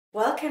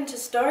Welcome to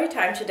story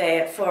time today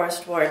at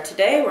Forrest Ward.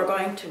 Today we're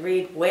going to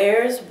read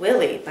Where's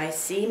Willie by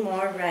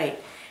Seymour Reit.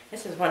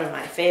 This is one of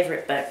my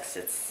favorite books.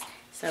 It's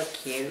so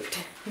cute.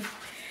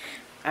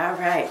 All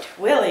right,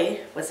 Willie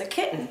was a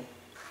kitten.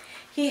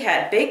 He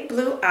had big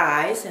blue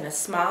eyes and a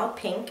small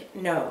pink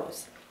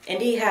nose,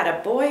 and he had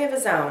a boy of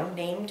his own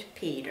named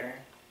Peter.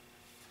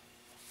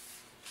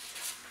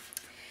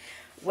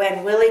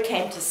 When Willie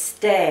came to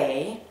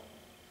stay,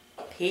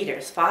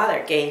 Peter's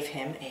father gave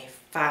him a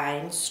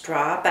fine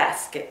straw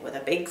basket with a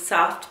big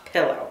soft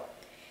pillow.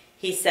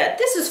 He said,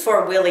 "This is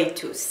for Willie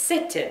to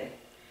sit in."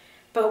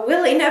 But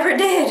Willie never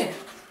did.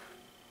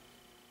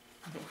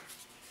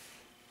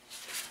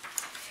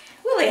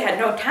 Willie had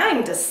no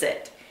time to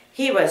sit.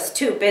 He was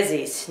too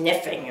busy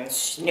sniffing and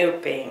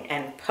snooping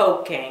and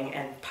poking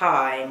and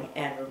pawing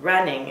and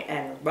running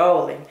and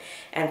rolling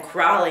and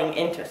crawling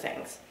into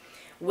things.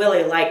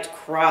 Willie liked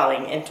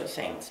crawling into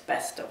things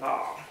best of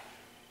all.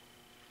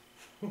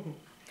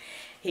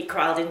 He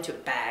crawled into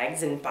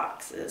bags and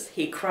boxes.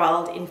 He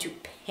crawled into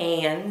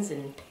pans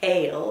and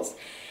pails.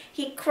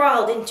 He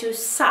crawled into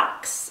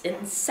socks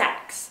and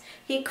sacks.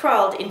 He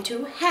crawled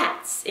into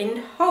hats in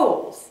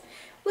holes.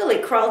 Willie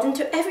crawled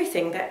into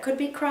everything that could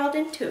be crawled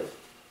into.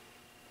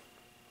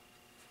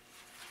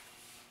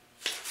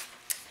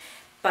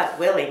 But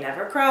Willie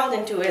never crawled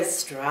into his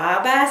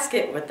straw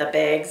basket with the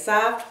big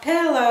soft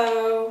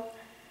pillow.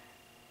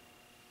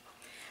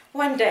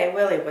 One day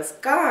Willie was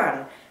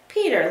gone.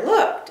 Peter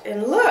looked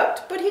and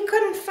looked, but he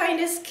couldn't find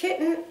his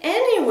kitten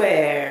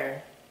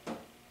anywhere.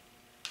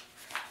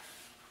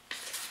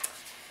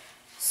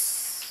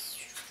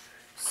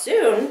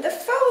 Soon the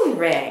phone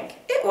rang.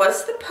 It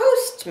was the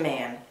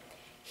postman.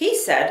 He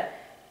said,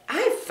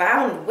 "I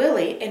found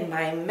Willie in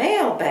my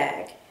mail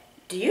bag.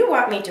 Do you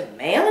want me to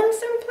mail him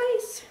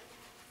someplace?"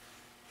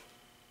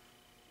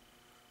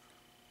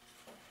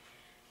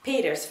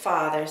 Peter's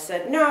father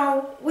said,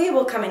 "No, we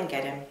will come and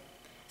get him."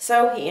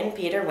 So he and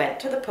Peter went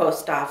to the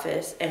post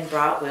office and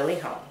brought Willie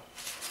home.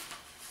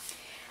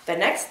 The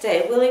next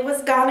day, Willie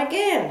was gone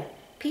again.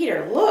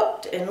 Peter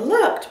looked and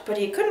looked, but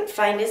he couldn't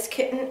find his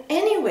kitten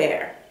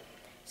anywhere.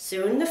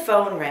 Soon the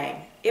phone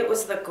rang. It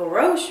was the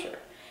grocer.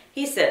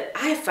 He said,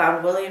 "I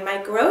found Willie in my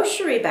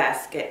grocery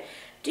basket.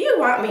 Do you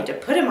want me to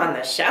put him on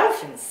the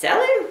shelf and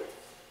sell him?"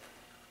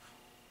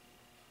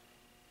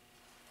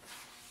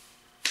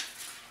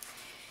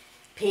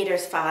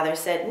 Peter's father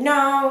said,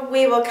 "No,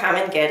 we will come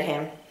and get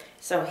him."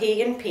 So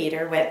he and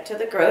Peter went to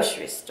the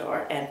grocery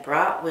store and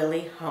brought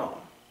Willie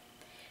home.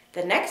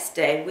 The next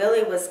day,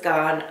 Willie was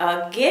gone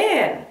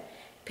again.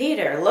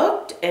 Peter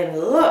looked and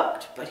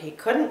looked, but he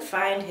couldn't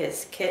find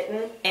his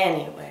kitten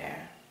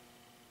anywhere.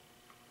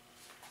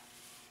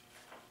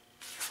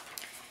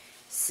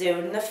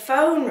 Soon the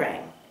phone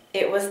rang.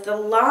 It was the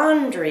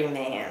laundry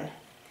man.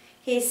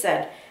 He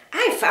said,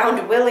 "I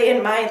found Willie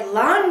in my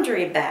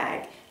laundry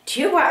bag.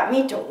 Do you want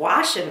me to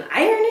wash and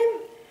iron him?"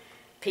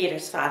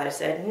 Peter's father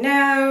said,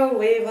 "No,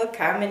 we will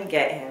come and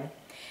get him."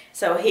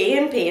 So he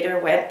and Peter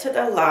went to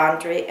the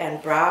laundry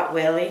and brought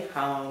Willie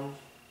home.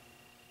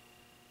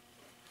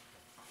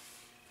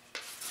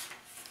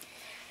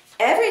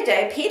 Every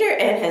day Peter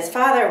and his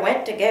father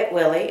went to get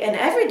Willie, and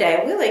every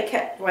day Willie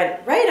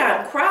went right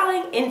on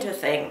crawling into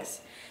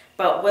things.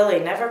 But Willie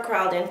never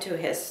crawled into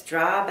his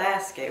straw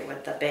basket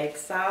with the big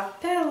soft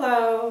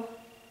pillow.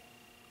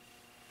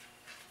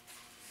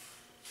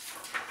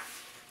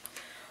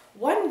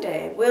 One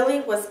day,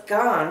 Willie was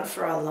gone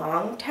for a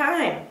long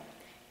time.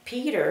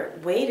 Peter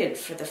waited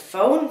for the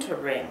phone to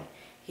ring.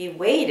 He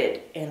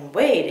waited and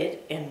waited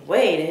and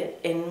waited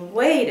and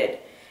waited,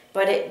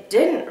 but it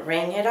didn't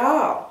ring at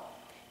all.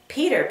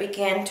 Peter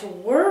began to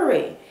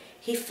worry.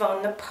 He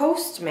phoned the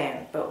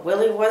postman, but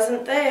Willie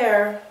wasn't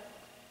there.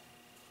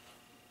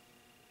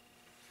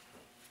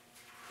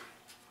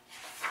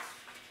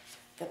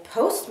 The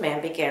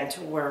postman began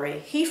to worry.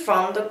 He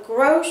phoned the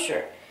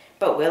grocer,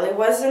 but Willie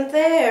wasn't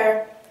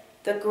there.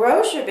 The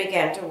grocer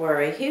began to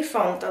worry. He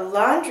phoned the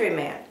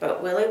laundryman,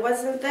 but Willie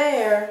wasn't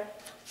there.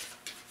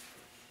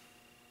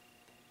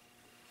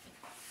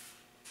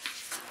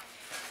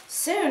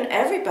 Soon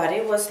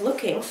everybody was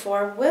looking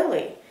for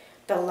Willie.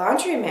 The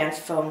laundryman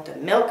phoned the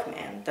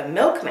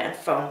milkman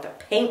phoned the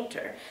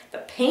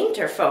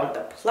painter phoned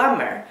the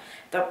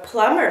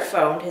plumber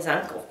phoned his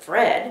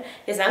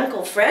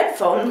Uncle Fred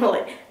phoned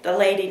the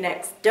lady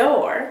next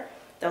door,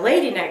 the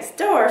lady next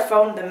door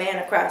phoned the man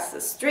across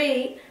the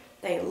street.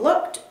 They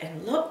looked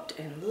and looked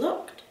and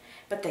looked,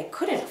 but they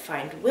couldn't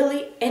find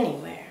Willie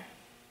anywhere.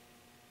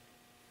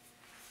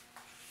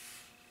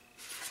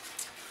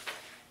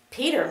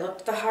 Peter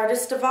looked the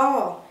hardest of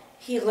all.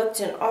 He looked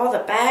in all the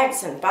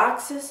bags and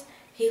boxes.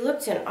 He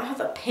looked in all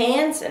the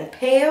pans and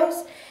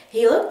pails.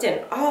 He looked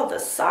in all the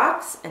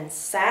socks and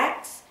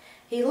sacks.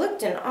 He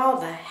looked in all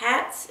the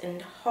hats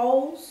and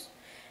holes,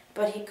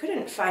 but he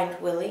couldn't find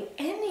Willie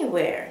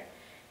anywhere.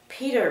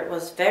 Peter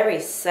was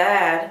very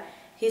sad.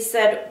 He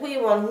said, "We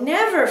will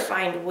never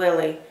find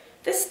Willie.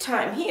 This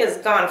time he is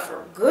gone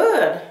for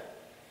good."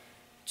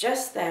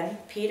 Just then,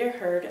 Peter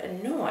heard a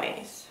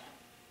noise.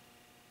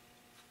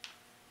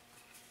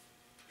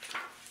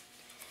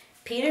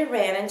 Peter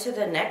ran into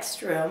the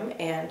next room,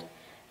 and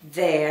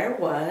there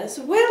was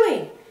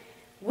Willie.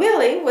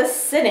 Willie was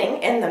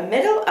sitting in the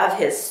middle of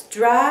his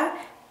straw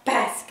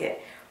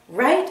basket,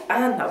 right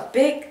on the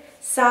big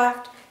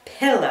soft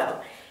pillow,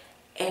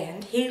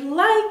 and he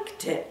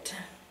liked it.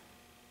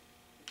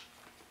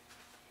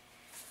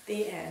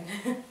 The end.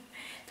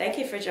 Thank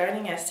you for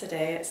joining us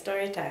today at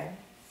Storytime.